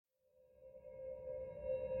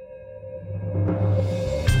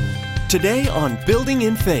Today on Building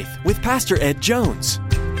in Faith with Pastor Ed Jones.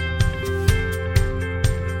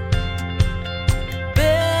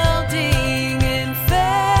 Building in Faith.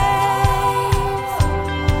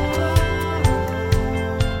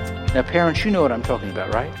 Now, parents, you know what I'm talking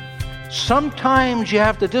about, right? Sometimes you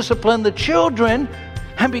have to discipline the children,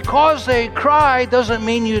 and because they cry doesn't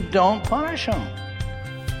mean you don't punish them.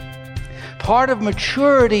 Part of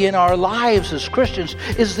maturity in our lives as Christians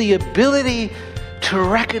is the ability to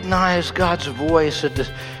recognize God's voice and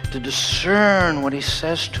to discern what He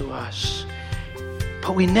says to us.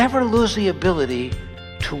 But we never lose the ability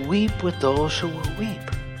to weep with those who will weep.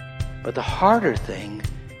 But the harder thing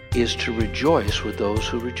is to rejoice with those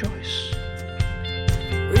who rejoice.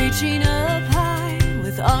 Reaching up high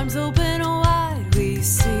with arms open wide, we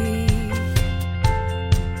see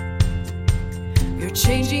You're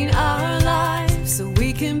changing our lives so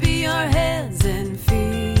we can be our hands and feet.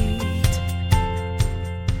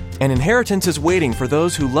 An inheritance is waiting for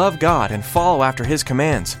those who love God and follow after His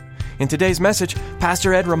commands. In today's message,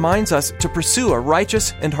 Pastor Ed reminds us to pursue a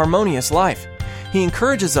righteous and harmonious life. He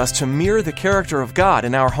encourages us to mirror the character of God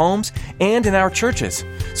in our homes and in our churches,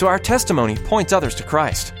 so our testimony points others to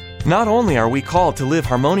Christ. Not only are we called to live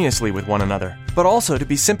harmoniously with one another, but also to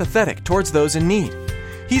be sympathetic towards those in need.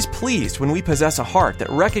 He's pleased when we possess a heart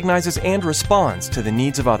that recognizes and responds to the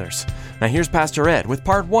needs of others. Now here's Pastor Ed with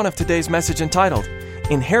part 1 of today's message entitled,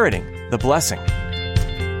 Inheriting the Blessing.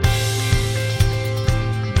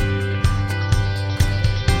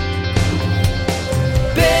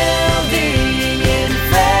 Building in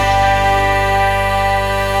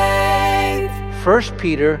Faith. 1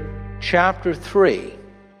 Peter chapter 3.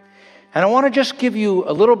 And I want to just give you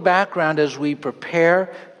a little background as we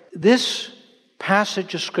prepare. This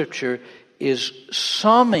passage of Scripture is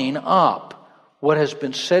summing up what has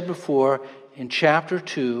been said before in chapter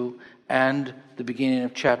 2 and the beginning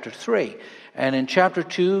of chapter 3. And in chapter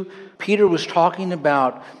 2, Peter was talking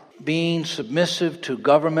about being submissive to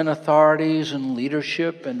government authorities and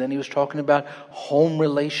leadership, and then he was talking about home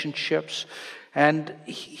relationships. And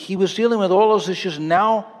he was dealing with all those issues.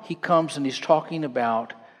 Now he comes and he's talking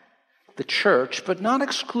about the church, but not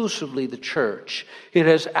exclusively the church. It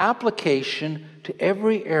has application to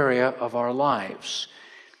every area of our lives.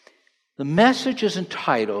 The message is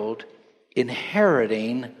entitled,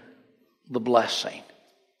 Inheriting the Blessing.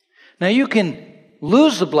 Now you can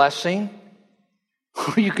lose the blessing,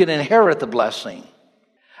 or you can inherit the blessing.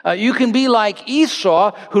 You can be like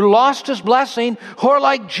Esau, who lost his blessing, or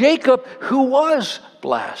like Jacob, who was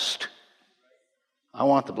blessed. I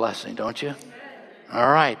want the blessing, don't you? All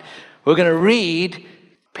right. We're going to read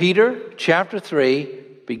Peter chapter 3,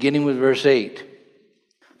 beginning with verse 8.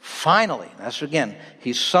 Finally, that's again,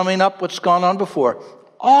 he's summing up what's gone on before.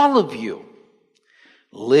 All of you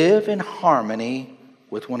live in harmony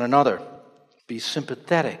with one another. Be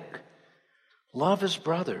sympathetic. Love as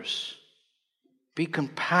brothers. Be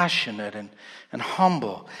compassionate and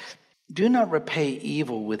humble. Do not repay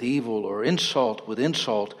evil with evil or insult with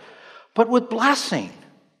insult, but with blessing.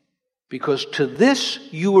 Because to this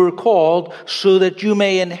you were called, so that you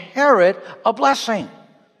may inherit a blessing.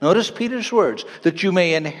 Notice Peter's words, that you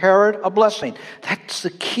may inherit a blessing. That's the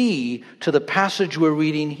key to the passage we're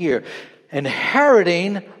reading here.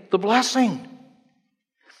 Inheriting the blessing.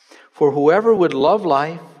 For whoever would love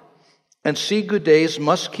life and see good days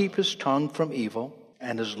must keep his tongue from evil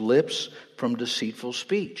and his lips from deceitful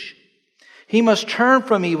speech. He must turn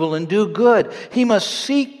from evil and do good. He must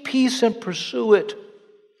seek peace and pursue it.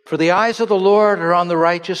 For the eyes of the Lord are on the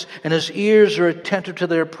righteous, and His ears are attentive to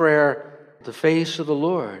their prayer. The face of the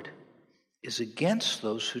Lord is against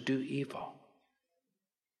those who do evil.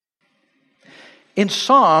 In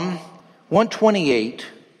Psalm 128,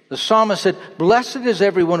 the psalmist said, Blessed is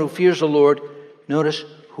everyone who fears the Lord. Notice,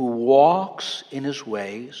 who walks in His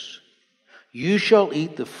ways. You shall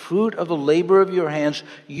eat the fruit of the labor of your hands.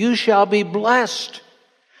 You shall be blessed,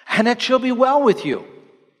 and it shall be well with you.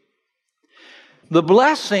 The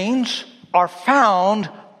blessings are found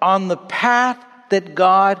on the path that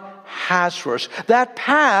God has for us. That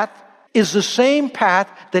path is the same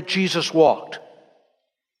path that Jesus walked.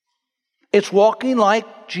 It's walking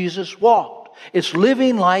like Jesus walked. It's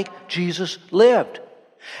living like Jesus lived.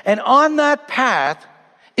 And on that path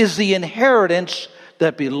is the inheritance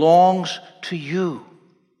that belongs to you.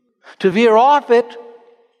 To veer off it,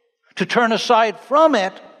 to turn aside from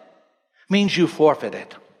it, means you forfeit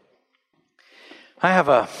it. I have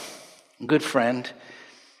a good friend,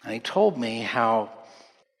 and he told me how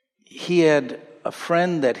he had a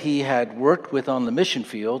friend that he had worked with on the mission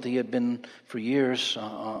field. He had been for years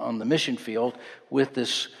on the mission field with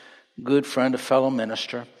this good friend, a fellow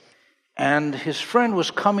minister. And his friend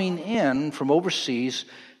was coming in from overseas,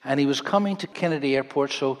 and he was coming to Kennedy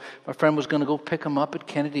Airport, so my friend was going to go pick him up at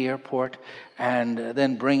Kennedy Airport and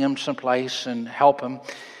then bring him someplace and help him.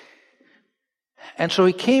 And so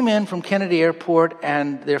he came in from Kennedy Airport,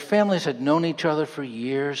 and their families had known each other for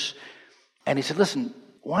years. And he said, listen,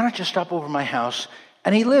 why don't you stop over my house?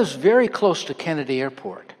 And he lives very close to Kennedy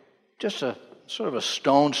Airport, just a sort of a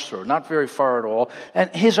stone's throw, not very far at all. And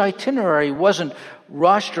his itinerary wasn't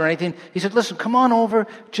rushed or anything. He said, listen, come on over,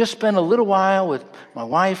 just spend a little while with my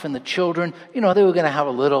wife and the children. You know, they were going to have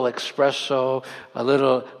a little espresso, a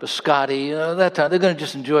little biscotti, that time. They're going to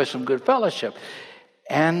just enjoy some good fellowship.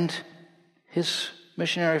 And his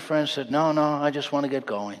missionary friend said, no, I just want to get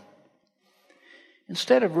going.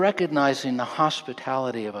 Instead of recognizing the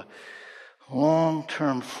hospitality of a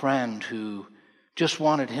long-term friend who just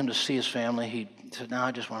wanted him to see his family, he said, no,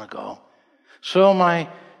 I just want to go. So my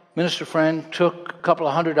minister friend took a couple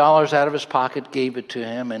of $100 out of his pocket, gave it to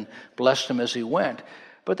him, and blessed him as he went.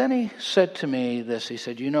 But then he said to me this, he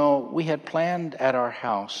said, we had planned at our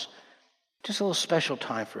house just a little special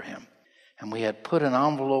time for him. And we had put an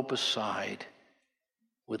envelope aside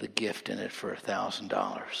with a gift in it for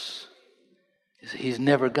 $1,000. He's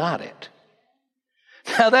never got it.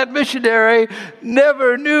 Now that missionary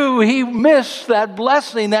never knew he missed that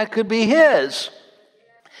blessing that could be his.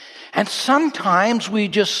 And sometimes we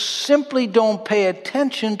just simply don't pay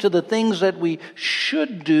attention to the things that we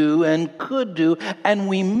should do and could do, and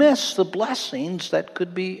we miss the blessings that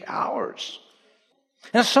could be ours.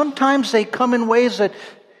 Now sometimes they come in ways that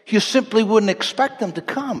you simply wouldn't expect them to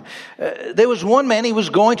come. There was one man, he was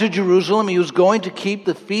going to Jerusalem. He was going to keep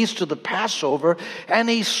the feast of the Passover. And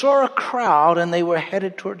he saw a crowd, and they were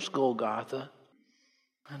headed towards Golgotha.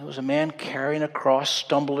 And there was a man carrying a cross,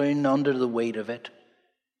 stumbling under the weight of it.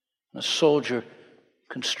 A soldier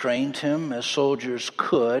constrained him, as soldiers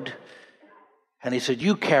could. And he said,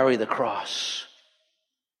 you carry the cross.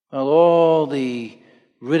 Well, all the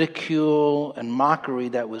ridicule and mockery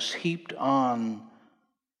that was heaped on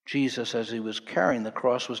Jesus as he was carrying the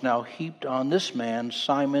cross was now heaped on this man,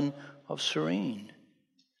 Simon of Cyrene.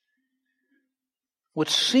 What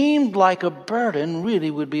seemed like a burden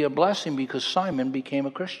really would be a blessing, because Simon became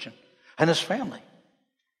a Christian and his family.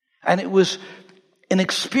 And it was an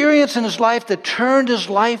experience in his life that turned his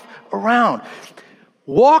life around.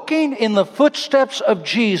 Walking in the footsteps of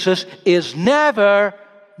Jesus is never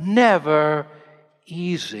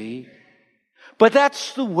easy. But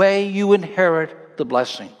that's the way you inherit the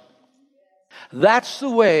blessing. That's the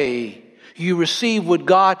way you receive what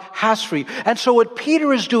God has for you. And so what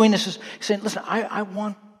Peter is doing is he's saying, listen, I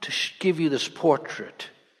want to give you this portrait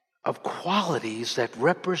of qualities that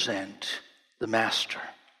represent the Master.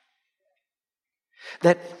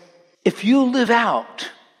 That if you live out,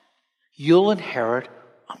 you'll inherit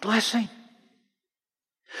a blessing.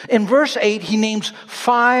 In verse 8, he names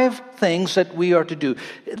 5 things that we are to do.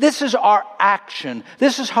 This is our action.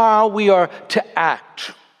 This is how we are to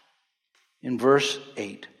act. In verse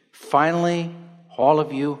 8, finally, all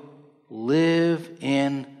of you live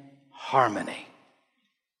in harmony.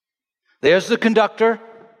 There's the conductor.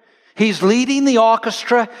 He's leading the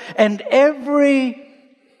orchestra, and every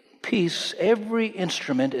piece, every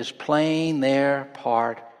instrument is playing their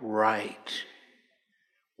part right.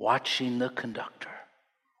 Watching the conductor,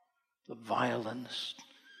 the violins,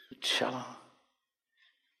 the cello,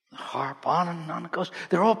 the harp, on and on it goes.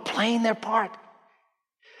 They're all playing their part.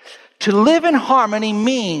 To live in harmony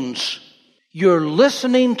means you're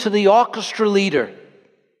listening to the orchestra leader.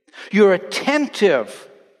 You're attentive.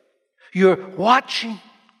 You're watching.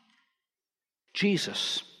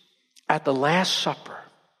 Jesus, at the Last Supper,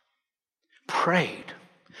 prayed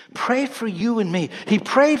for you and me. He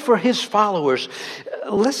prayed for his followers.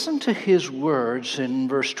 Listen to his words in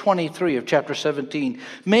verse 23 of chapter 17.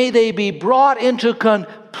 May they be brought into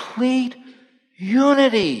complete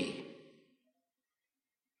unity.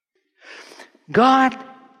 God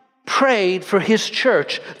prayed for his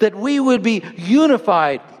church that we would be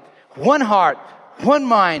unified, one heart, one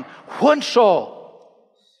mind, one soul.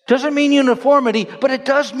 Doesn't mean uniformity, but it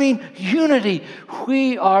does mean unity.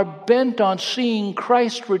 We are bent on seeing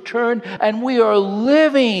Christ return, and we are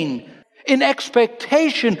living in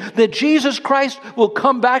expectation that Jesus Christ will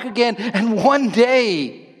come back again, and one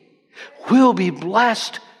day we'll be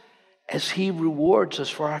blessed as he rewards us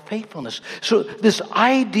for our faithfulness. So this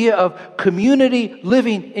idea of community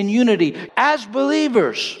living in unity. As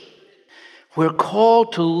believers, we're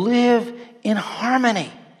called to live in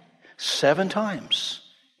harmony. 7 times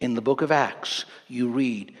in the book of Acts, you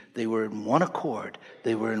read, they were in one accord.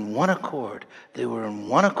 They were in one accord. They were in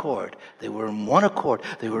one accord. They were in one accord.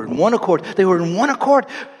 They were in one accord. They were in one accord.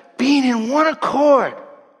 being in one accord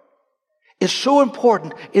is so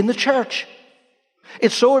important in the church.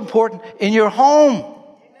 It's so important in your home.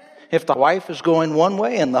 If the wife is going one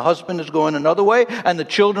way and the husband is going another way and the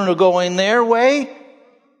children are going their way,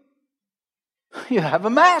 you have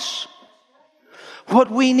a mess.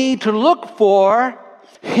 What we need to look for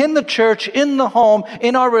in the church, in the home,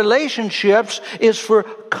 in our relationships is for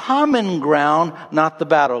common ground, not the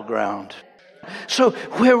battleground. So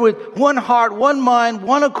we're with one heart, one mind,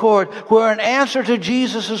 one accord. We're an answer to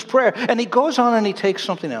Jesus' prayer. And he goes on and he takes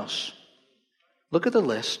something else. Look at the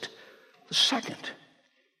list. The second,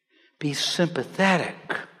 be sympathetic.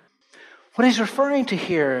 What he's referring to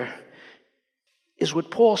here is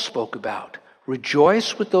what Paul spoke about.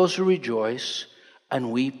 Rejoice with those who rejoice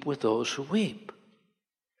and weep with those who weep.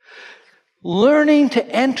 Learning to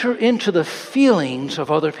enter into the feelings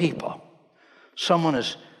of other people. Someone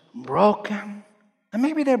is broken, and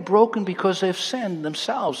maybe they're broken because they've sinned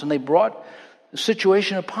themselves and they brought the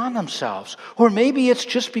situation upon themselves. Or maybe it's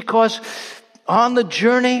just because on the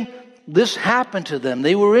journey this happened to them.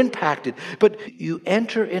 They were impacted. But you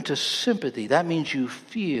enter into sympathy. That means you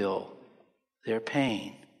feel their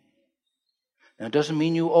pain. Now, it doesn't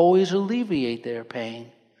mean you always alleviate their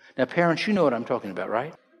pain. Now, parents, you know what I'm talking about,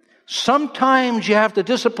 right? Sometimes you have to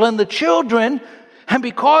discipline the children, and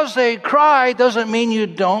because they cry doesn't mean you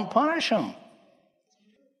don't punish them.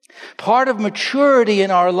 Part of maturity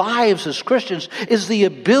in our lives as Christians is the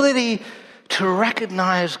ability to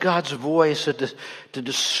recognize God's voice, to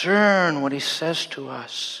discern what he says to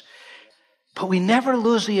us. But we never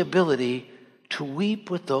lose the ability to weep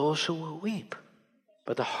with those who will weep.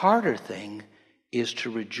 But the harder thing is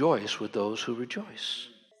to rejoice with those who rejoice.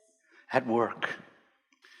 At work,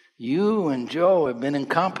 you and Joe have been in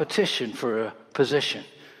competition for a position.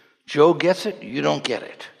 Joe gets it, you don't get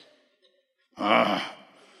it.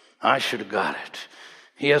 I should have got it.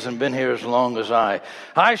 He hasn't been here as long as I.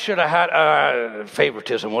 I should have had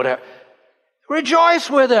favoritism, whatever.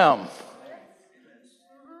 Rejoice with him.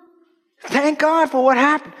 Thank God for what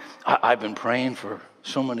happened. I've been praying for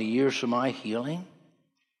so many years for my healing.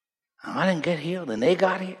 I didn't get healed and they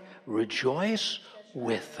got healed. Rejoice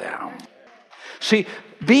with them. See,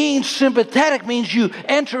 being sympathetic means you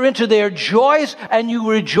enter into their joys and you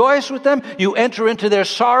rejoice with them. You enter into their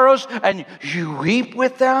sorrows and you weep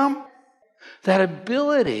with them. That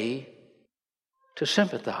ability to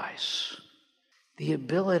sympathize, the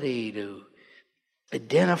ability to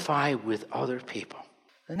identify with other people.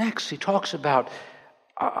 The next, he talks about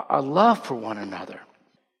a love for one another.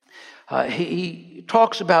 He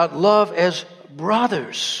talks about love as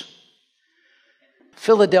brothers.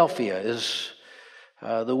 Philadelphia is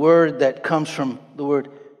the word that comes from the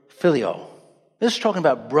word phileo. This is talking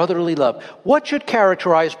about brotherly love. What should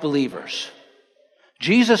characterize believers?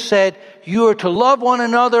 Jesus said, you are to love one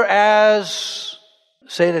another as...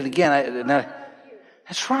 Say that again.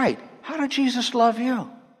 That's right. How did Jesus love you?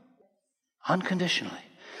 Unconditionally.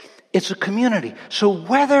 It's a community. So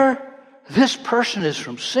whether this person is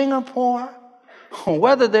from Singapore, or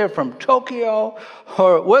whether they're from Tokyo,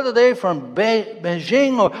 or whether they're from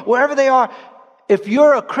Beijing, or wherever they are, if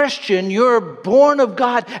you're a Christian, you're born of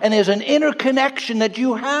God, and there's an interconnection that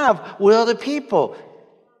you have with other people.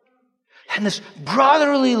 And this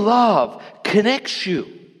brotherly love connects you.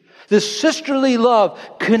 This sisterly love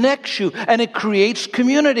connects you, and it creates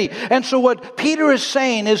community. And so what Peter is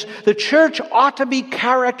saying is the church ought to be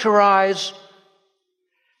characterized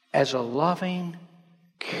as a loving,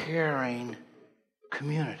 caring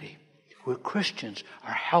community where Christians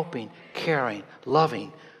are helping, caring,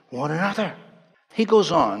 loving one another. He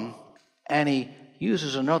goes on and he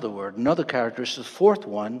uses another word, another characteristic, the fourth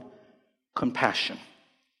one, compassion.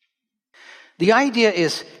 The idea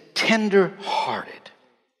is tender-hearted.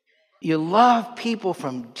 You love people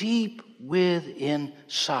from deep within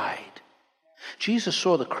inside. Jesus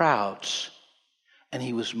saw the crowds and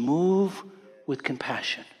he was moved with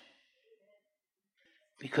compassion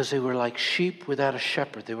because they were like sheep without a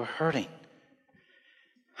shepherd. They were hurting.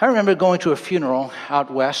 I remember going to a funeral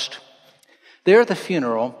out west. There at the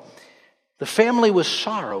funeral, the family was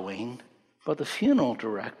sorrowing, but the funeral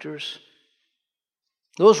directors,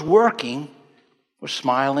 those working, were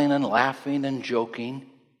smiling and laughing and joking.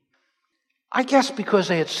 I guess because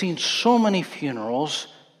they had seen so many funerals,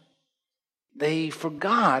 they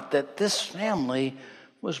forgot that this family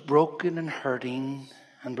was broken and hurting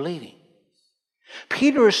and bleeding.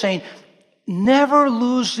 Peter is saying, never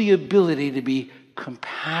lose the ability to be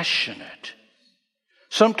compassionate.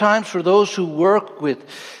 Sometimes for those who work with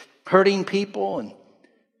hurting people, and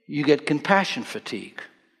you get compassion fatigue.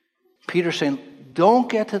 Peter's saying, don't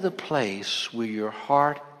get to the place where your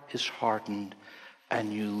heart is hardened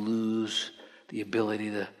and you lose the ability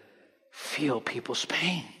to feel people's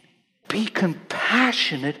pain. Be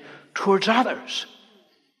compassionate towards others.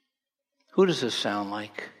 Who does this sound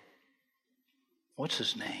like? What's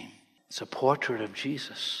his name? It's a portrait of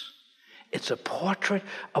Jesus. It's a portrait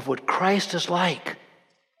of what Christ is like.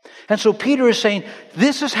 And so Peter is saying,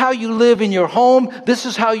 this is how you live in your home. This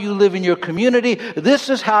is how you live in your community. This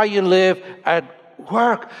is how you live at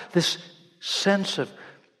work. This sense of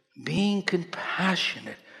being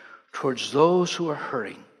compassionate towards those who are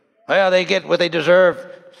hurting. Well, they get what they deserve.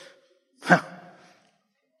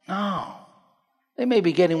 No. They may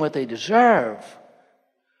be getting what they deserve,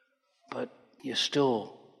 but you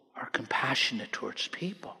still are compassionate towards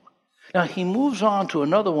people. Now, he moves on to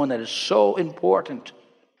another one that is so important.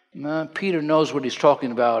 Peter knows what he's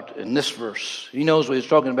talking about in this verse. He knows what he's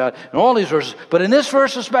talking about in all these verses. But in this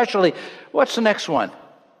verse especially, what's the next one?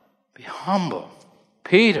 Be humble.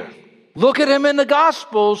 Peter. Look at him in the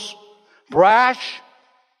Gospels. Brash,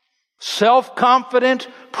 self-confident,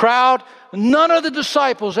 proud. None of the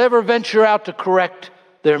disciples ever venture out to correct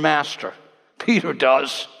their master. Peter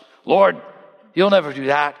does. Lord, you'll never do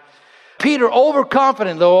that. Peter,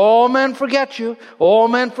 overconfident, though all men forget you, all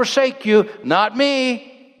men forsake you, not me.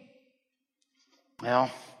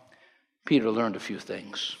 Well, Peter learned a few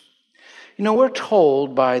things. You know, we're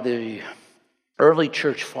told by the early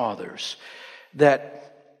church fathers that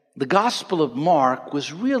the Gospel of Mark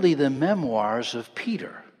was really the memoirs of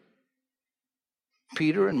Peter.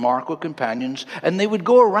 Peter and Mark were companions, and they would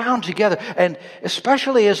go around together. And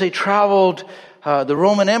especially as they traveled the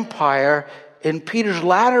Roman Empire, in Peter's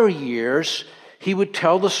latter years, he would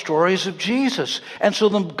tell the stories of Jesus. And so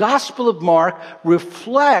the Gospel of Mark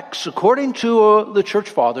reflects, according to the church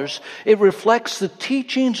fathers, it reflects the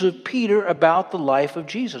teachings of Peter about the life of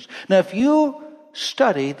Jesus. Now, if you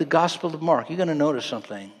study the Gospel of Mark, you're going to notice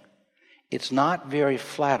something. It's not very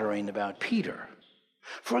flattering about Peter.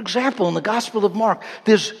 For example, in the Gospel of Mark,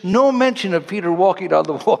 there's no mention of Peter walking on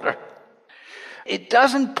the water. It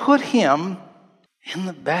doesn't put him in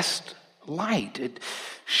the best light. It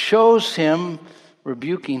shows him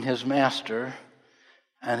rebuking his master,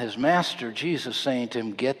 and his master, Jesus, saying to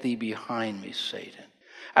him, "Get thee behind me, Satan."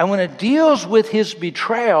 And when it deals with his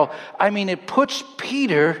betrayal, it puts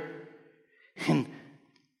Peter in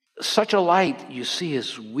such a light. You see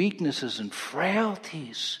his weaknesses and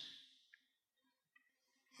frailties.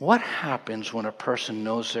 What happens when a person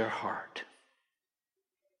knows their heart?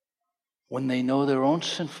 When they know their own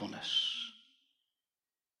sinfulness,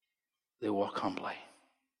 they walk humbly.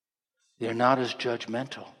 They're not as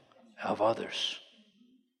judgmental of others.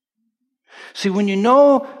 See, when you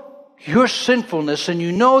know your sinfulness and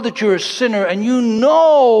you know that you're a sinner and you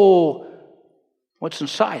know what's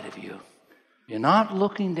inside of you, you're not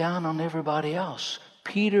looking down on everybody else.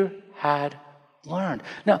 Peter had learned.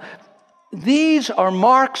 Now, these are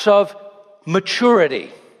marks of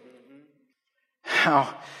maturity.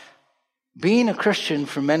 Now, being a Christian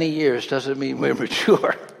for many years doesn't mean we're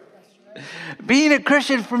mature. Being a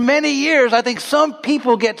Christian for many years, I think some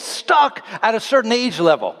people get stuck at a certain age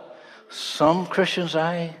level. Some Christians,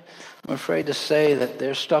 I'm afraid to say that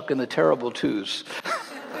they're stuck in the terrible twos.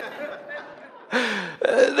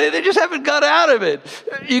 They just haven't got out of it.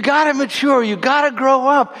 You got to mature. You got to grow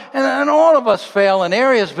up. And all of us fail in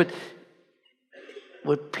areas, but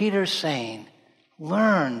what Peter's saying,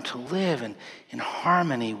 learn to live in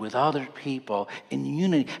harmony with other people, in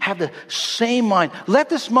unity. Have the same mind. Let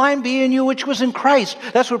this mind be in you which was in Christ.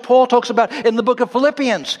 That's what Paul talks about in the book of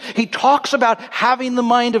Philippians. He talks about having the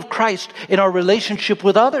mind of Christ in our relationship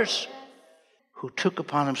with others, who took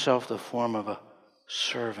upon himself the form of a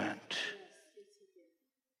servant.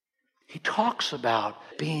 He talks about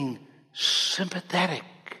being sympathetic,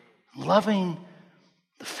 loving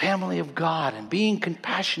the family of God, and being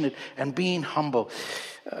compassionate and being humble.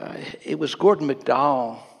 It was Gordon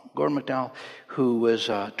MacDowell, who was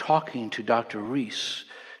talking to Dr. Reese.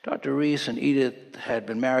 Dr. Reese and Edith had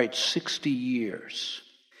been married 60 years.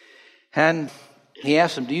 And he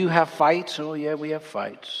asked them, "Do you have fights?" "Oh, yeah, we have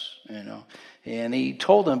fights, And he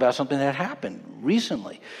told them about something that happened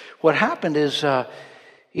recently. What happened is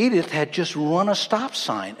Edith had just run a stop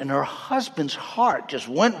sign, and her husband's heart just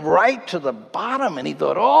went right to the bottom, and he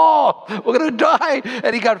thought, "Oh, we're going to die."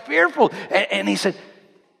 And he got fearful. And he said,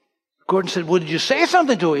 Gordon said, "Well, did you say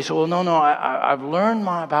something to her?" He said, "Well, no, I've learned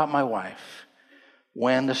about my wife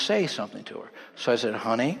when to say something to her." So I said,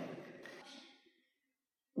 "Honey,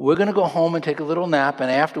 we're going to go home and take a little nap, and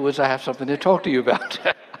afterwards I have something to talk to you about."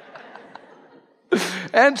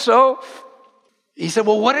 And so he said,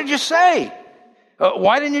 "Well, what did you say?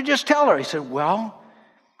 Why didn't you just tell her?" He said, "Well,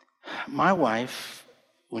 my wife,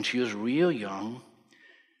 when she was real young,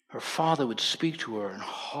 her father would speak to her in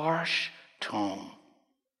harsh tone.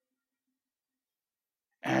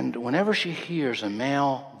 And whenever she hears a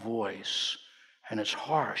male voice and it's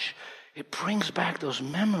harsh, it brings back those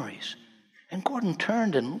memories. And Gordon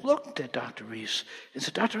turned and looked at Dr. Reese and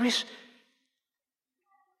said, Dr. Reese,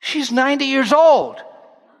 she's 90 years old.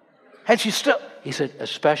 And she's still, he said,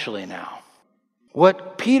 especially now.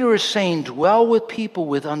 What Peter is saying, dwell with people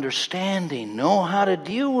with understanding, know how to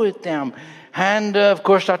deal with them. And of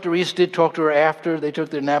course, Dr. Reese did talk to her after they took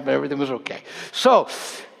their nap and everything was okay. So,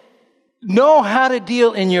 know how to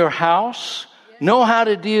deal in your house. Know how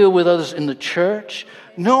to deal with others in the church.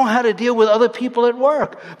 Know how to deal with other people at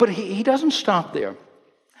work. But he doesn't stop there.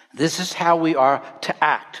 This is how we are to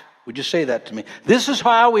act. Would you say that to me? This is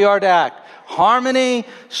how we are to act. Harmony,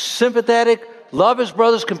 sympathetic, love his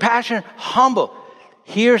brothers, compassionate, humble.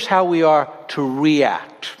 Here's how we are to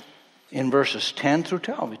react. In verses 10 through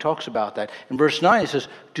 12, he talks about that. In verse 9, he says,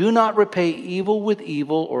 do not repay evil with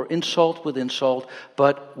evil or insult with insult,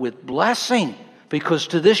 but with blessing. Because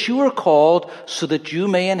to this you are called, so that you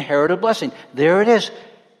may inherit a blessing. There it is.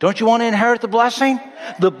 Don't you want to inherit the blessing?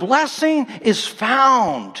 The blessing is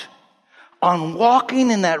found on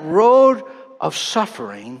walking in that road of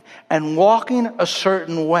suffering and walking a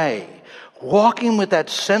certain way. Walking with that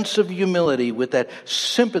sense of humility, with that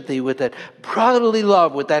sympathy, with that brotherly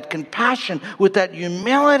love, with that compassion, with that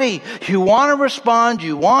humility. You want to respond,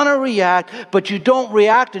 you want to react, but you don't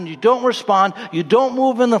react and you don't respond. You don't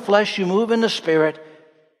move in the flesh, you move in the spirit.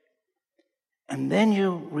 And then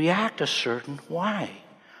you react a certain way.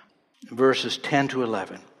 Verses 10 to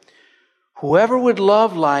 11. Whoever would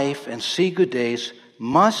love life and see good days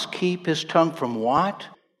must keep his tongue from what?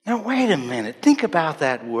 Now wait a minute, think about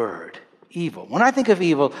that word. Evil. When I think of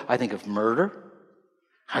evil, I think of murder.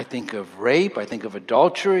 I think of rape. I think of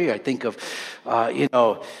adultery. I think of,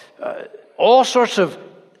 all sorts of,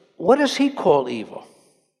 what does he call evil?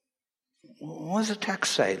 What does the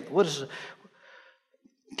text say?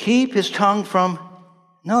 Keep his tongue from,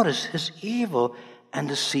 notice, his evil and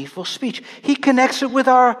deceitful speech. He connects it with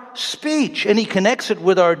our speech, and he connects it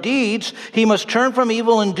with our deeds. He must turn from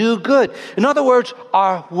evil and do good. In other words,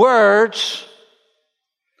 our words.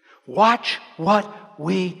 Watch what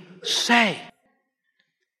we say.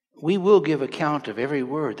 We will give account of every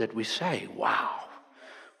word that we say. Wow.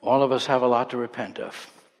 All of us have a lot to repent of.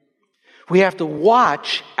 We have to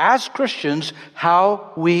watch, as Christians,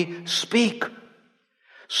 how we speak.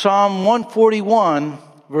 Psalm 141,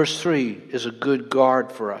 verse 3, is a good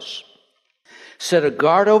guard for us. Set a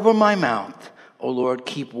guard over my mouth, O Lord.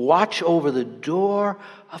 Keep watch over the door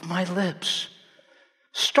of my lips.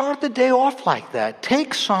 Start the day off like that.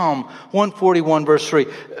 Take Psalm 141, verse 3.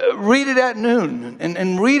 Read it at noon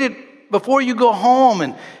and read it before you go home.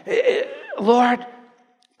 And Lord,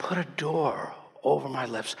 put a door over my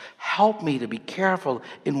lips. Help me to be careful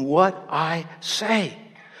in what I say.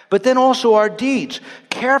 But then also our deeds.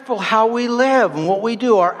 Careful how we live and what we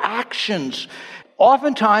do, our actions.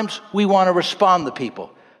 Oftentimes we want to respond to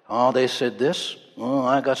people. Oh, they said this. Oh,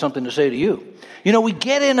 I got something to say to you. You know, we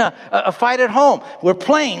get in a fight at home. We're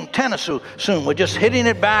playing tennis soon. We're just hitting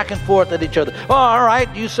it back and forth at each other. Oh, all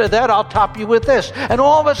right, you said that. I'll top you with this. And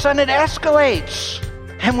all of a sudden it escalates.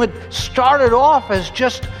 And what started off as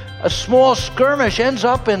just a small skirmish ends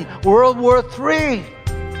up in World War III.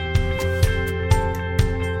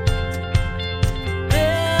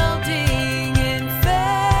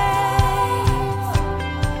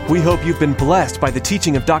 We hope you've been blessed by the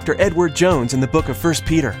teaching of Dr. Edward Jones in the book of 1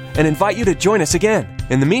 Peter and invite you to join us again.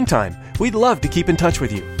 In the meantime, we'd love to keep in touch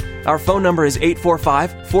with you. Our phone number is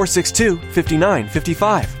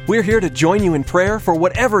 845-462-5955. We're here to join you in prayer for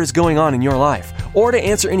whatever is going on in your life or to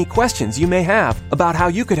answer any questions you may have about how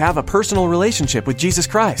you could have a personal relationship with Jesus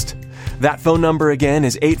Christ. That phone number again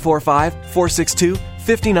is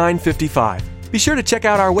 845-462-5955. Be sure to check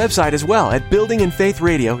out our website as well at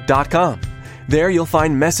buildinginfaithradio.com. There you'll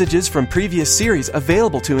find messages from previous series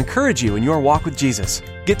available to encourage you in your walk with Jesus.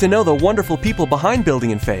 Get to know the wonderful people behind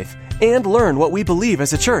Building in Faith and learn what we believe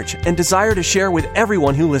as a church and desire to share with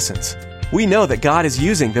everyone who listens. We know that God is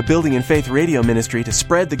using the Building in Faith radio ministry to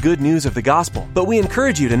spread the good news of the gospel, but we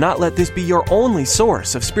encourage you to not let this be your only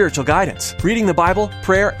source of spiritual guidance. Reading the Bible,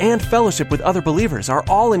 prayer, and fellowship with other believers are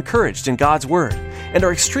all encouraged in God's Word and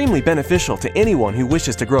are extremely beneficial to anyone who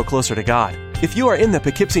wishes to grow closer to God. If you are in the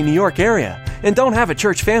Poughkeepsie, New York area and don't have a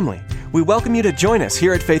church family, we welcome you to join us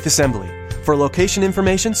here at Faith Assembly. For location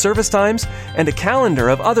information, service times, and a calendar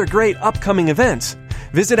of other great upcoming events,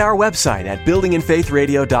 visit our website at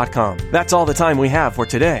buildinginfaithradio.com. That's all the time we have for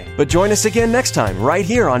today. But join us again next time right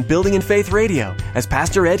here on Building in Faith Radio as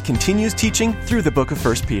Pastor Ed continues teaching through the book of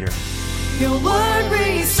 1 Peter. Your word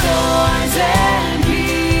restores and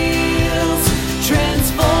heals,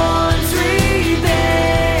 transforms, rebuilds,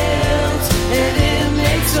 and it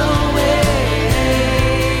makes a way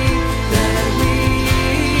that we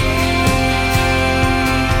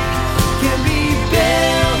can be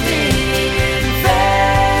building in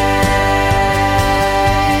faith,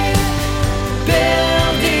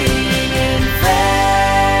 building in faith.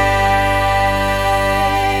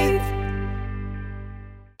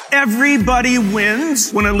 Everybody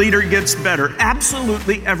wins when a leader gets better.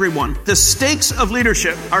 Absolutely everyone. The stakes of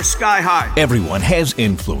leadership are sky high. Everyone has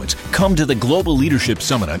influence. Come to the Global Leadership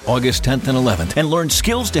Summit on August 10th and 11th and learn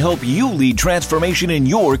skills to help you lead transformation in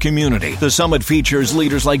your community. The summit features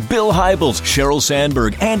leaders like Bill Hybels, Sheryl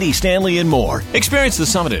Sandberg, Andy Stanley, and more. Experience the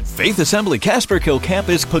summit at Faith Assembly Casperkill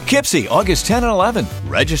Campus, Poughkeepsie, August 10 and 11.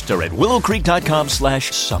 Register at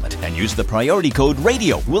willowcreek.com/summit and use the priority code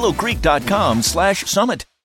radio, willowcreek.com/summit.